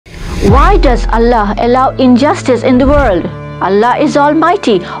Why does Allah allow injustice in the world? Allah is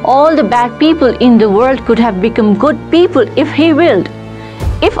Almighty. All the bad people in the world could have become good people if He willed.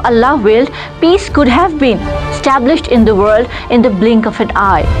 If Allah willed, peace could have been established in the world in the blink of an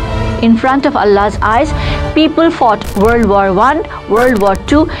eye. In front of Allah's eyes, people fought World War I, World War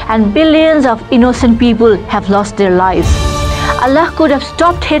II, and billions of innocent people have lost their lives. Allah could have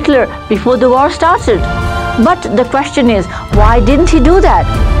stopped Hitler before the war started. But the question is, why didn't He do that?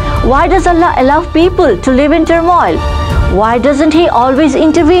 Why does Allah allow people to live in turmoil? Why doesn't He always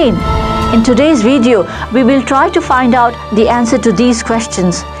intervene? In today's video, we will try to find out the answer to these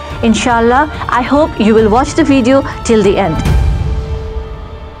questions. Inshallah, I hope you will watch the video till the end.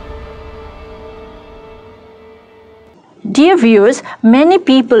 Dear viewers, many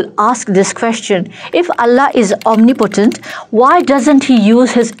people ask this question: if Allah is omnipotent, why doesn't He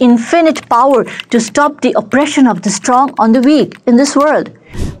use His infinite power to stop the oppression of the strong on the weak in this world?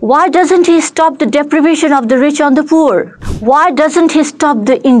 Why doesn't He stop the deprivation of the rich on the poor? Why doesn't He stop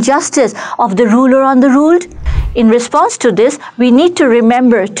the injustice of the ruler on the ruled? In response to this, we need to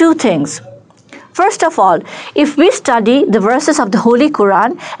remember two things. First of all, if we study the verses of the Holy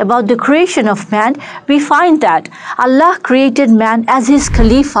Quran about the creation of man, we find that Allah created man as His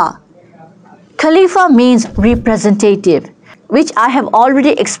Khalifa. Khalifa means representative, which I have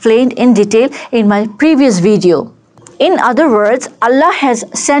already explained in detail in my previous video. In other words, Allah has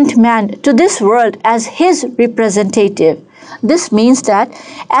sent man to this world as His representative. This means that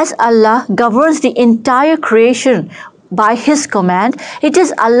as Allah governs the entire creation by His command, it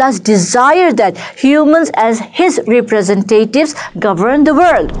is Allah's desire that humans as His representatives govern the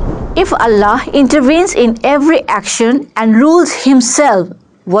world. If Allah intervenes in every action and rules Himself,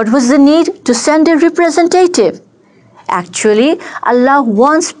 what was the need to send a representative? Actually, Allah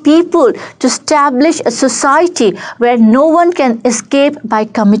wants people to establish a society where no one can escape by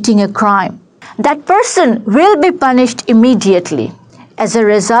committing a crime. That person will be punished immediately. As a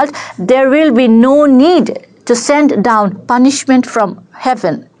result, there will be no need to send down punishment from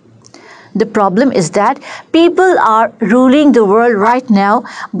heaven. The problem is that people are ruling the world right now,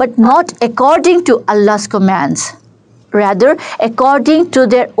 but not according to Allah's commands, rather according to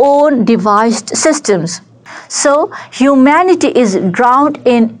their own devised systems. So humanity is drowned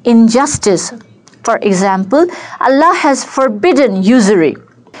in injustice. For example, Allah has forbidden usury.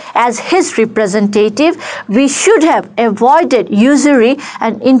 As His representative, we should have avoided usury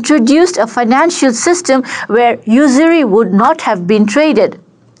and introduced a financial system where usury would not have been traded.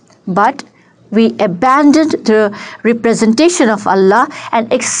 But we abandoned the representation of Allah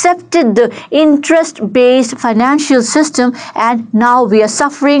and accepted the interest-based financial system, and now we are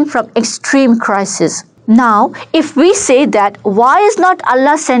suffering from extreme crisis. Now, if we say that, why is not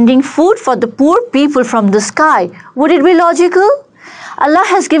Allah sending food for the poor people from the sky? Would it be logical? Allah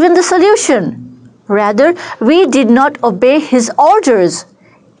has given the solution. Rather, we did not obey His orders.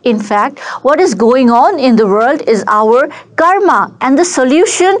 In fact, what is going on in the world is our karma, and the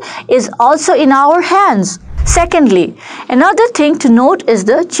solution is also in our hands. Secondly, another thing to note is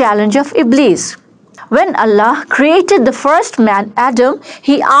the challenge of Iblis. When Allah created the first man, Adam,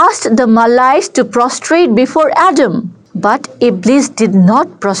 He asked the Malaiks to prostrate before Adam. But Iblis did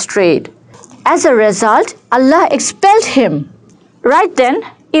not prostrate. As a result, Allah expelled him. Right then,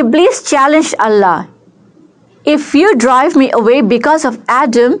 Iblis challenged Allah. If you drive me away because of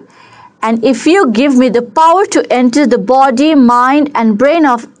Adam, and if you give me the power to enter the body, mind, and brain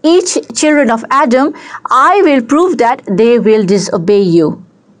of each children of Adam, I will prove that they will disobey you.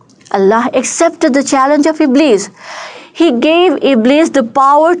 Allah accepted the challenge of Iblis. He gave Iblis the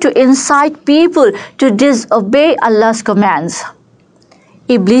power to incite people to disobey Allah's commands.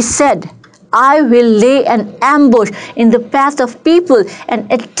 Iblis said, I will lay an ambush in the path of people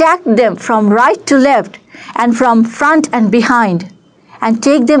and attack them from right to left and from front and behind, and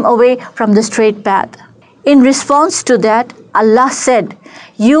take them away from the straight path. In response to that, Allah said,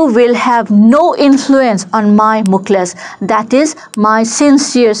 you will have no influence on my mukhlas, that is, my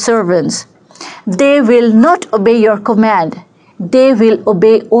sincere servants. They will not obey your command. They will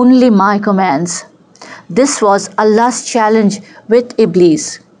obey only my commands. This was Allah's challenge with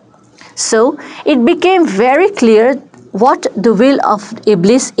Iblis. So, it became very clear what the will of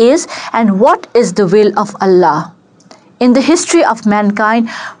Iblis is and what is the will of Allah. In the history of mankind,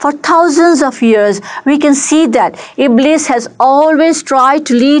 for thousands of years, we can see that Iblis has always tried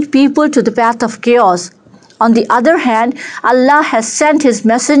to lead people to the path of chaos. On the other hand, Allah has sent His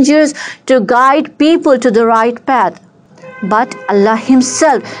messengers to guide people to the right path. But Allah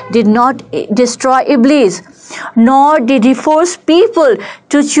Himself did not destroy Iblis, nor did He force people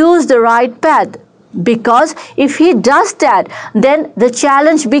to choose the right path. Because if he does that, then the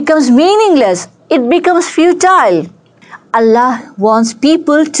challenge becomes meaningless. It becomes futile. Allah wants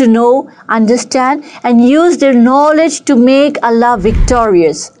people to know, understand, and use their knowledge to make Allah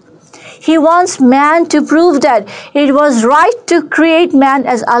victorious. He wants man to prove that it was right to create man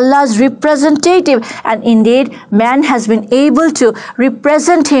as Allah's representative, and indeed man has been able to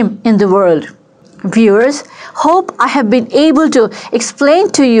represent him in the world. Viewers, hope I have been able to explain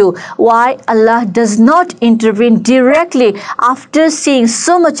to you why Allah does not intervene directly after seeing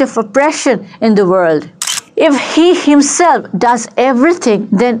so much of oppression in the world. If He Himself does everything,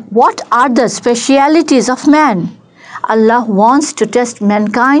 then what are the specialities of man? Allah wants to test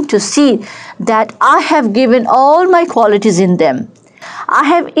mankind to see that I have given all my qualities in them. I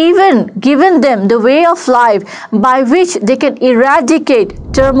have even given them the way of life by which they can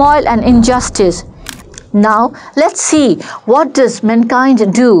eradicate turmoil and injustice. Now, let's see, what does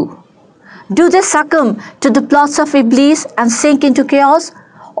mankind do? Do they succumb to the plots of Iblis and sink into chaos?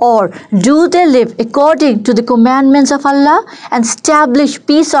 Or do they live according to the commandments of Allah and establish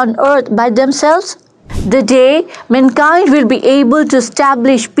peace on earth by themselves? The day mankind will be able to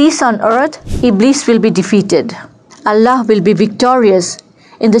establish peace on earth, Iblis will be defeated. Allah will be victorious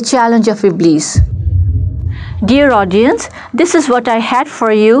in the challenge of Iblis. Dear audience, this is what I had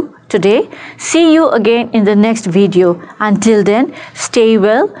for you today. See you again in the next video. Until then, stay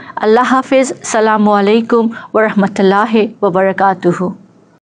well. Allah Hafiz. Assalamu alaikum wa rahmatullahi wa barakatuhu.